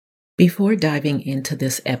Before diving into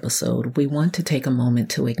this episode, we want to take a moment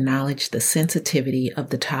to acknowledge the sensitivity of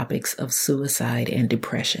the topics of suicide and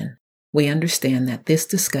depression. We understand that this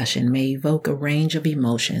discussion may evoke a range of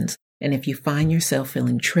emotions, and if you find yourself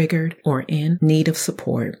feeling triggered or in need of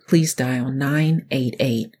support, please dial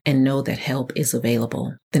 988 and know that help is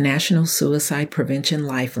available. The National Suicide Prevention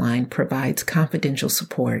Lifeline provides confidential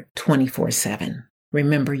support 24/7.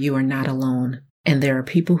 Remember, you are not alone, and there are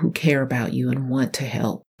people who care about you and want to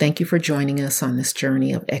help. Thank you for joining us on this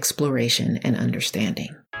journey of exploration and understanding.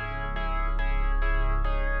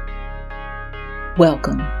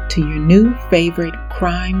 Welcome to your new favorite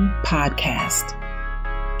crime podcast.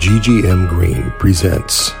 GGM Green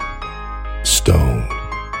presents Stone.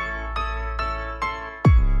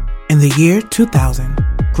 In the year 2000,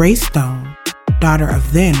 Grace Stone, daughter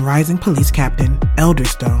of then rising police captain Elder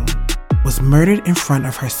Stone, was murdered in front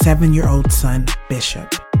of her 7-year-old son,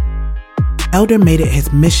 Bishop. Elder made it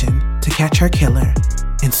his mission to catch her killer,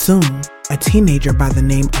 and soon, a teenager by the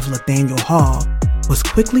name of Nathaniel Hall was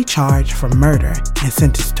quickly charged for murder and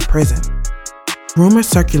sentenced to prison. Rumors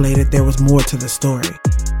circulated there was more to the story.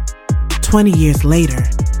 20 years later,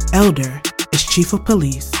 Elder is chief of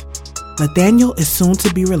police. Nathaniel is soon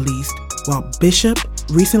to be released, while Bishop,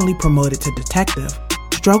 recently promoted to detective,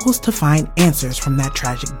 struggles to find answers from that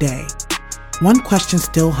tragic day. One question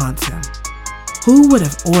still haunts him. Who would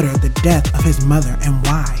have ordered the death of his mother and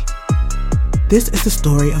why? This is the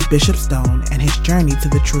story of Bishop Stone and his journey to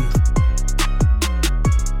the truth.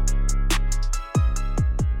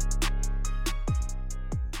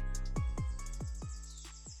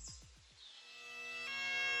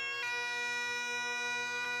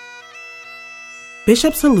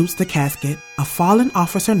 Bishop salutes the casket of fallen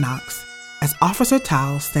Officer Knox as Officer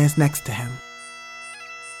Towle stands next to him.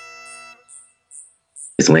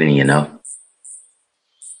 It's winning, you know.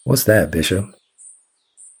 What's that, Bishop?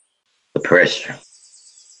 The pressure.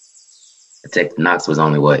 Detective Knox was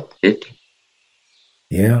only, 50?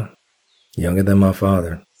 Yeah, younger than my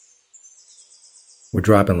father. We're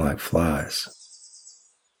dropping like flies.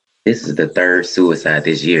 This is the third suicide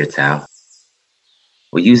this year, Tal.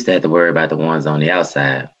 We used to have to worry about the ones on the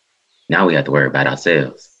outside. Now we have to worry about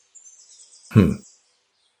ourselves.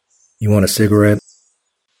 You want a cigarette?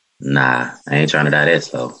 Nah, I ain't trying to die that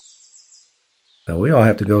slow. Now, we all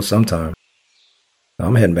have to go sometime.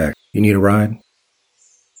 I'm heading back. You need a ride?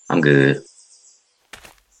 I'm good.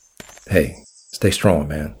 Hey, stay strong,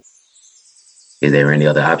 man. Is there any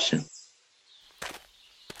other option?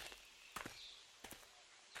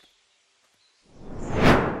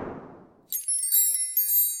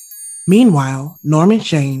 Meanwhile, Norman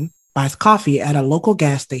Shane buys coffee at a local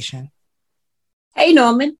gas station. Hey,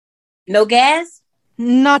 Norman. No gas?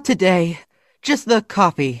 Not today. Just the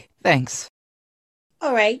coffee, thanks.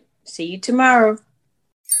 All right. See you tomorrow.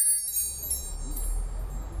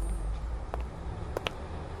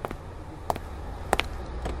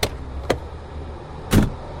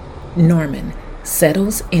 Norman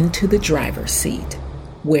settles into the driver's seat,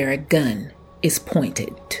 where a gun is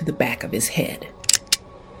pointed to the back of his head.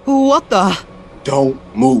 What the? Don't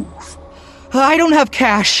move. I don't have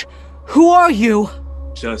cash. Who are you?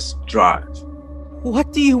 Just drive.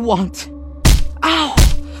 What do you want? Ow!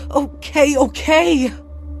 Okay.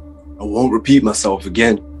 I won't repeat myself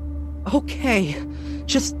again. Okay.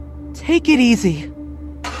 Just take it easy.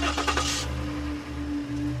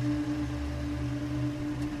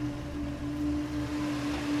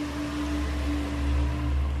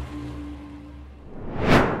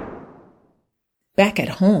 Back at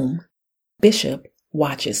home, Bishop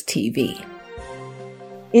watches TV.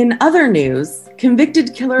 In other news,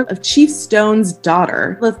 convicted killer of Chief Stone's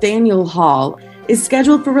daughter, Nathaniel Hall, is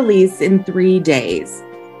scheduled for release in 3 days.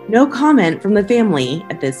 No comment from the family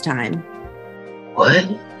at this time. What?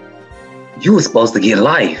 You were supposed to get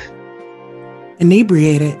life.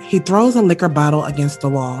 Inebriated, he throws a liquor bottle against the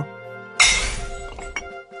wall.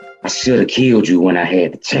 I should have killed you when I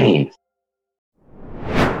had the chance.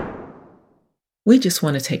 We just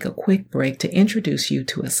want to take a quick break to introduce you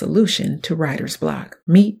to a solution to writer's block.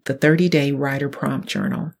 Meet the 30-day writer prompt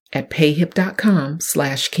journal at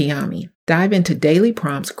payhip.com/Kiami. Dive into daily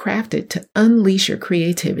prompts crafted to unleash your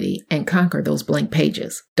creativity and conquer those blank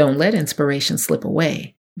pages. Don't let inspiration slip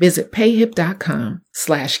away. Visit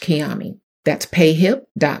payhip.com/Kiami. That's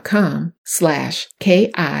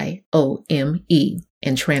payhip.com/KIOME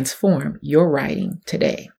and transform your writing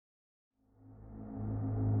today.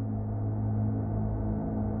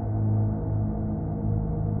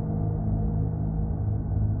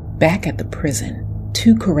 Back at the prison,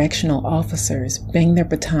 2 correctional officers bang their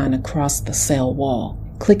baton across the cell wall,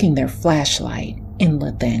 clicking their flashlight in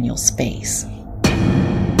Nathaniel's face.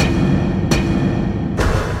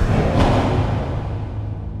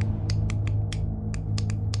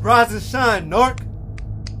 rise and shine, Nork.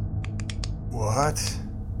 What?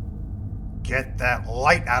 Get that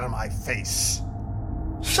light out of my face.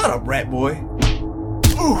 Shut up, rat boy.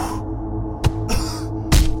 Ooh.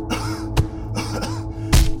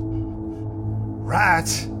 Rat,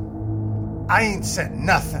 I ain't said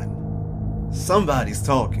nothing. Somebody's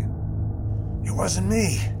talking. It wasn't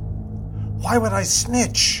me. Why would I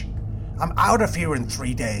snitch? I'm out of here in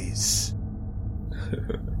 3 days.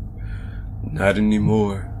 Not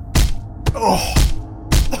anymore. Oh.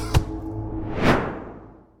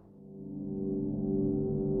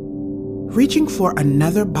 Reaching for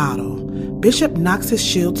another bottle, Bishop knocks his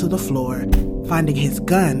shield to the floor, finding his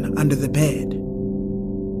gun under the bed.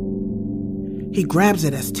 He grabs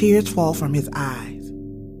it as tears fall from his eyes.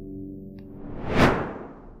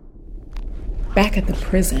 Back at the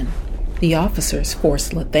prison, the officers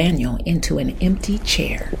force Nathaniel into an empty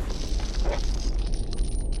chair.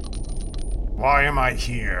 Why am I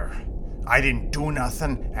here? I didn't do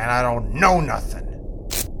nothing, and I don't know nothing.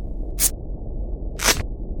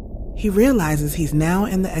 He realizes he's now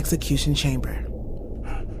in the execution chamber.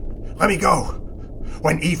 Let me go.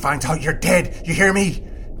 When Eve finds out you're dead, you hear me?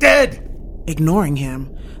 Dead! Ignoring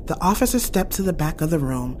him, the officers step to the back of the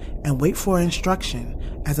room and wait for instruction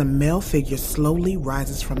as a male figure slowly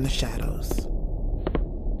rises from the shadows.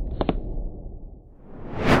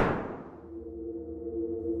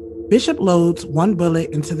 Bishop loads one bullet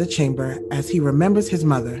into the chamber as he remembers his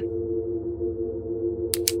mother.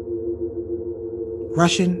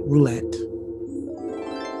 Russian roulette.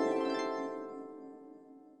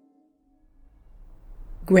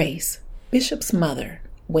 Grace, Bishop's mother,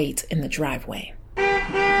 waits in the driveway.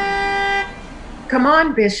 Come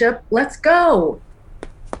on, Bishop, let's go.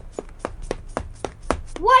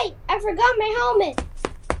 Wait, I forgot my helmet.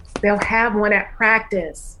 They'll have one at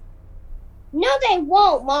practice. No, they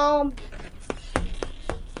won't, Mom.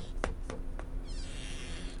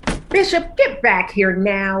 Bishop, get back here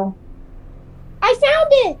now. I found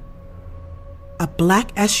it. A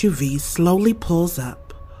black SUV slowly pulls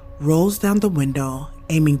up, rolls down the window,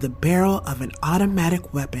 aiming the barrel of an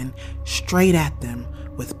automatic weapon straight at them,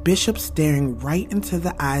 with Bishop staring right into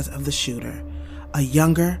the eyes of the shooter, a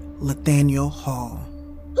younger Nathaniel Hall.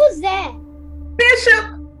 Who's that? Bishop,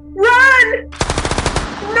 run!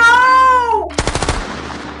 No!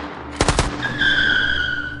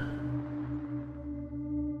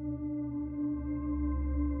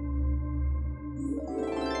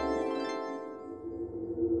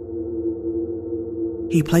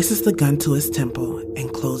 He places the gun to his temple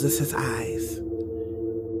and closes his eyes.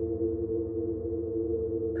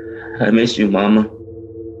 I miss you, Mama.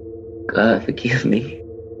 God, forgive me.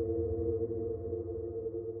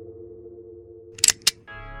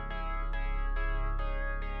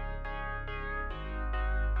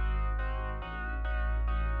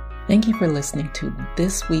 Thank you for listening to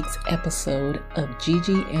this week's episode of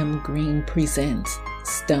GGM Green Presents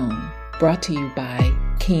Stone, brought to you by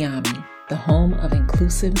Kiami, the home of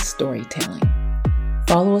inclusive storytelling.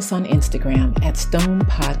 Follow us on Instagram at Stone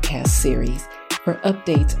Podcast Series for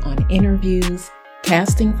updates on interviews,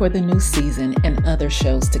 casting for the new season, and other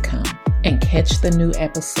shows to come. And catch the new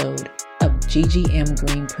episode of GGM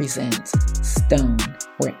Green Presents Stone,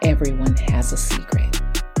 where everyone has a secret.